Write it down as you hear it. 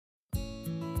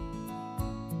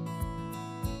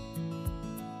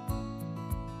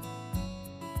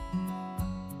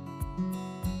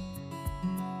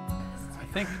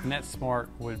think Netsmart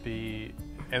would be,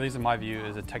 at least in my view,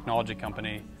 is a technology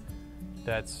company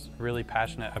that's really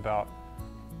passionate about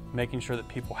making sure that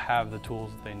people have the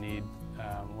tools that they need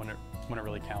when it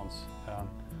really counts.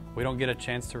 We don't get a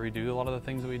chance to redo a lot of the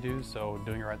things that we do, so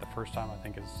doing it right the first time I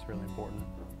think is really important.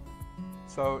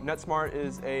 So Netsmart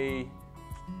is a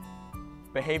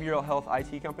behavioral health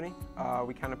IT company.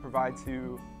 We kind of provide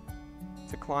to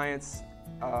clients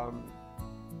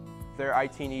their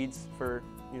IT needs for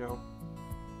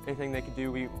anything they could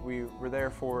do. We're there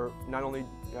for not only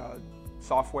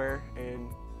software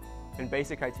and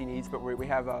basic IT needs, but we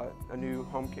have a new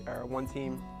one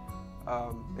team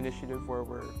initiative where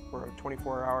we're a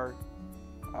 24-hour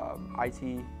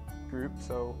IT group,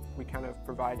 so we kind of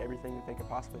provide everything that they could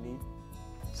possibly need.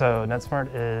 So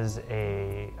Netsmart is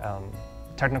a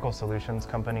technical solutions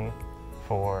company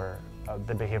for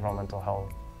the behavioral mental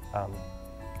health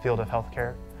field of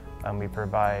healthcare. We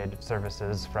provide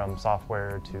services from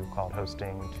software to cloud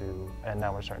hosting and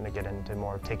now we're starting to get into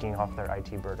more of taking off their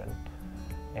IT burden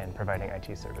and providing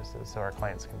IT services so our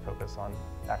clients can focus on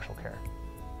actual care.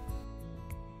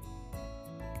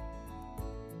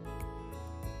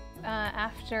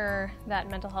 After that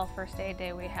mental health first aid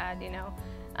day we had,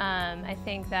 I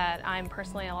think that I'm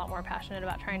personally a lot more passionate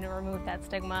about trying to remove that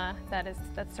stigma that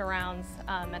surrounds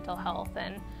mental health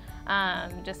and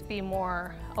just be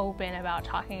more open about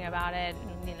talking about it.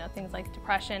 And, things like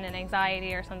depression and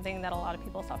anxiety are something that a lot of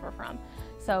people suffer from.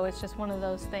 So it's just one of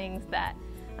those things that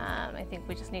I think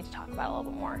we just need to talk about a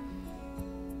little bit more.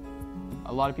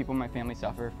 A lot of people in my family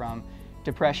suffer from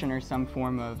depression or some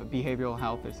form of behavioral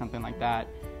health or something like that.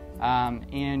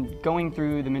 And going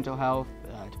through the mental health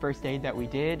first aid that we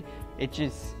did, it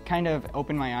just kind of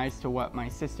opened my eyes to what my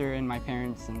sister and my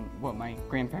parents and what my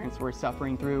grandparents were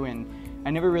suffering through, and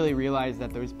I never really realized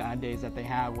that those bad days that they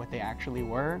have, what they actually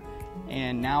were.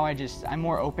 And now I'm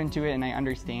more open to it and I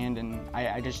understand, and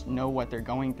I just know what they're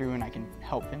going through and I can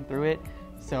help them through it.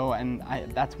 So,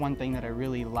 that's one thing that I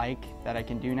really like that I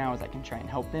can do now is I can try and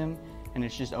help them, and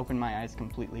it's just opened my eyes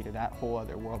completely to that whole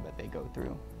other world that they go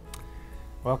through.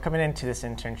 Well, coming into this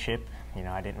internship,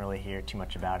 I didn't really hear too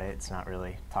much about it. It's not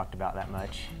really talked about that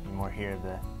much. You more hear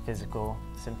the physical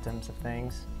symptoms of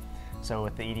things. So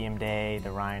with the EDM day,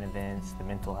 the Ryan events, the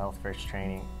mental health first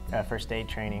aid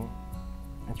training,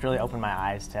 it's really opened my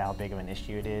eyes to how big of an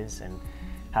issue it is and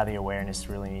how the awareness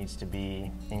really needs to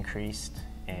be increased.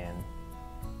 And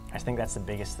I think that's the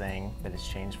biggest thing that has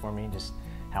changed for me, just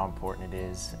how important it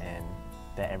is, and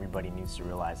that everybody needs to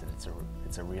realize that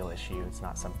it's a real issue. It's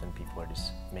not something people are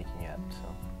just making up.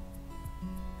 So.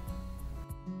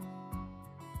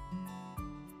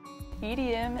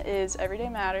 EDM is Everyday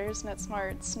Matters,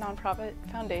 Netsmart's nonprofit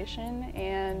foundation,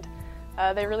 and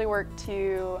they really work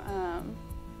to,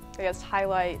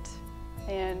 highlight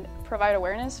and provide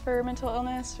awareness for mental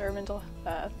illness or mental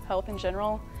health in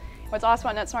general. What's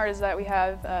awesome about Netsmart is that we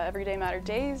have Everyday Matter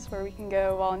days where we can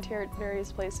go volunteer at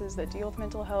various places that deal with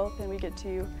mental health, and we get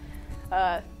to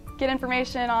get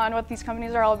information on what these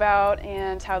companies are all about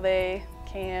and how they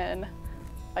can,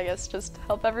 just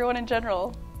help everyone in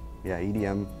general. Yeah,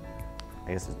 EDM,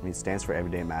 it stands for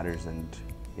Everyday Matters, and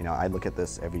I look at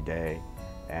this every day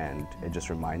and it just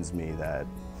reminds me that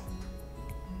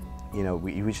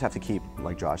we just have to keep,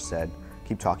 like Josh said,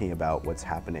 keep talking about what's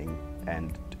happening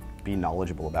and be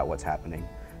knowledgeable about what's happening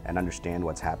and understand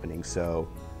what's happening, so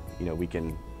we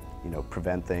can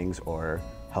prevent things or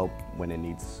help when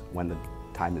the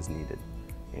time is needed.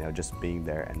 Just being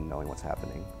there and knowing what's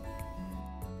happening.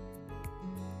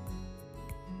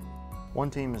 One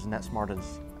Team is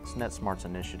Netsmart's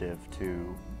initiative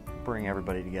to bring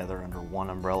everybody together under one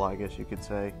umbrella, I guess you could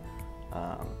say,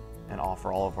 and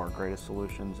offer all of our greatest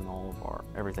solutions and all of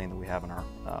everything that we have in our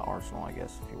arsenal, I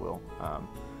guess, if you will.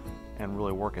 And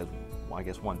really work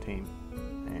as, one team,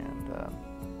 and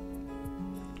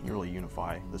you really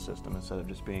unify the system instead of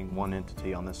just being one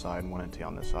entity on this side and one entity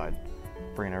on this side,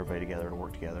 bringing everybody together to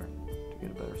work together to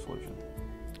get a better solution.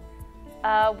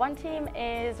 One Team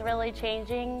is really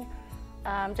changing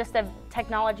just a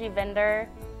technology vendor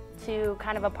to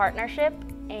kind of a partnership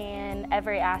in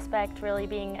every aspect, really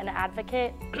being an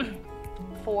advocate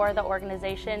for the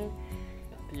organization.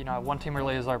 One Team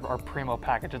really is our primo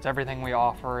package. It's everything we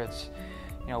offer. It's,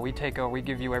 we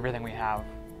give you everything we have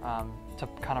to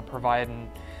kind of provide and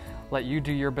let you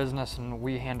do your business, and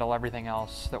we handle everything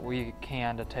else that we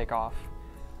can to take off.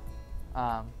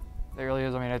 It really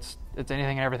is. It's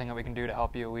anything and everything that we can do to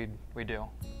help you. We do.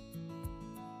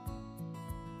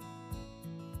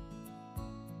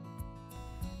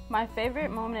 My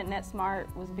favorite moment at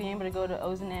Netsmart was being able to go to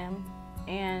O&M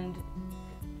and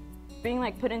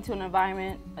being put into an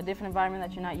environment, a different environment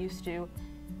that you're not used to,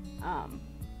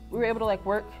 we were able to like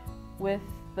work with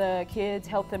the kids,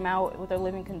 help them out with their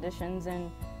living conditions,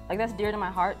 and like that's dear to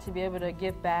my heart to be able to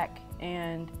give back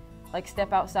and like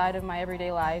step outside of my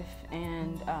everyday life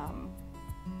and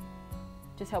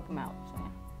just help them out. So, yeah.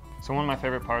 So one of my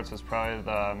favorite parts was probably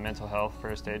the mental health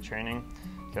first aid training,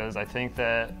 because I think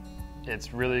that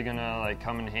it's really gonna like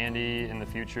come in handy in the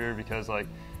future, because like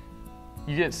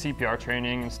you get CPR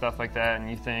training and stuff like that and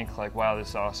you think like, wow, this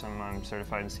is awesome, I'm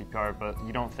certified in CPR, but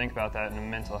you don't think about that in a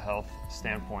mental health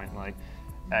standpoint. Like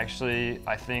actually,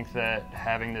 I think that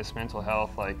having this mental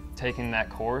health, like taking that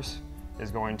course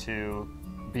is going to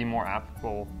be more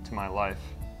applicable to my life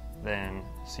than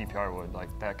CPR would. Like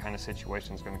that kind of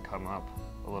situation is going to come up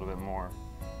a little bit more.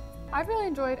 I've really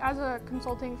enjoyed, as a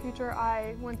consulting future,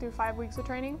 I went through 5 weeks of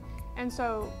training, and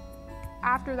so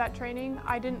after that training,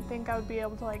 I didn't think I would be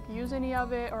able to like use any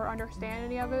of it or understand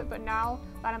any of it, but now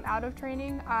that I'm out of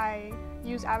training, I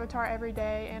use Avatar every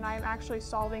day and I'm actually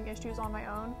solving issues on my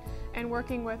own, and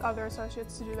working with other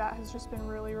associates to do that has just been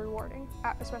really rewarding,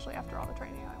 especially after all the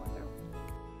training I went through.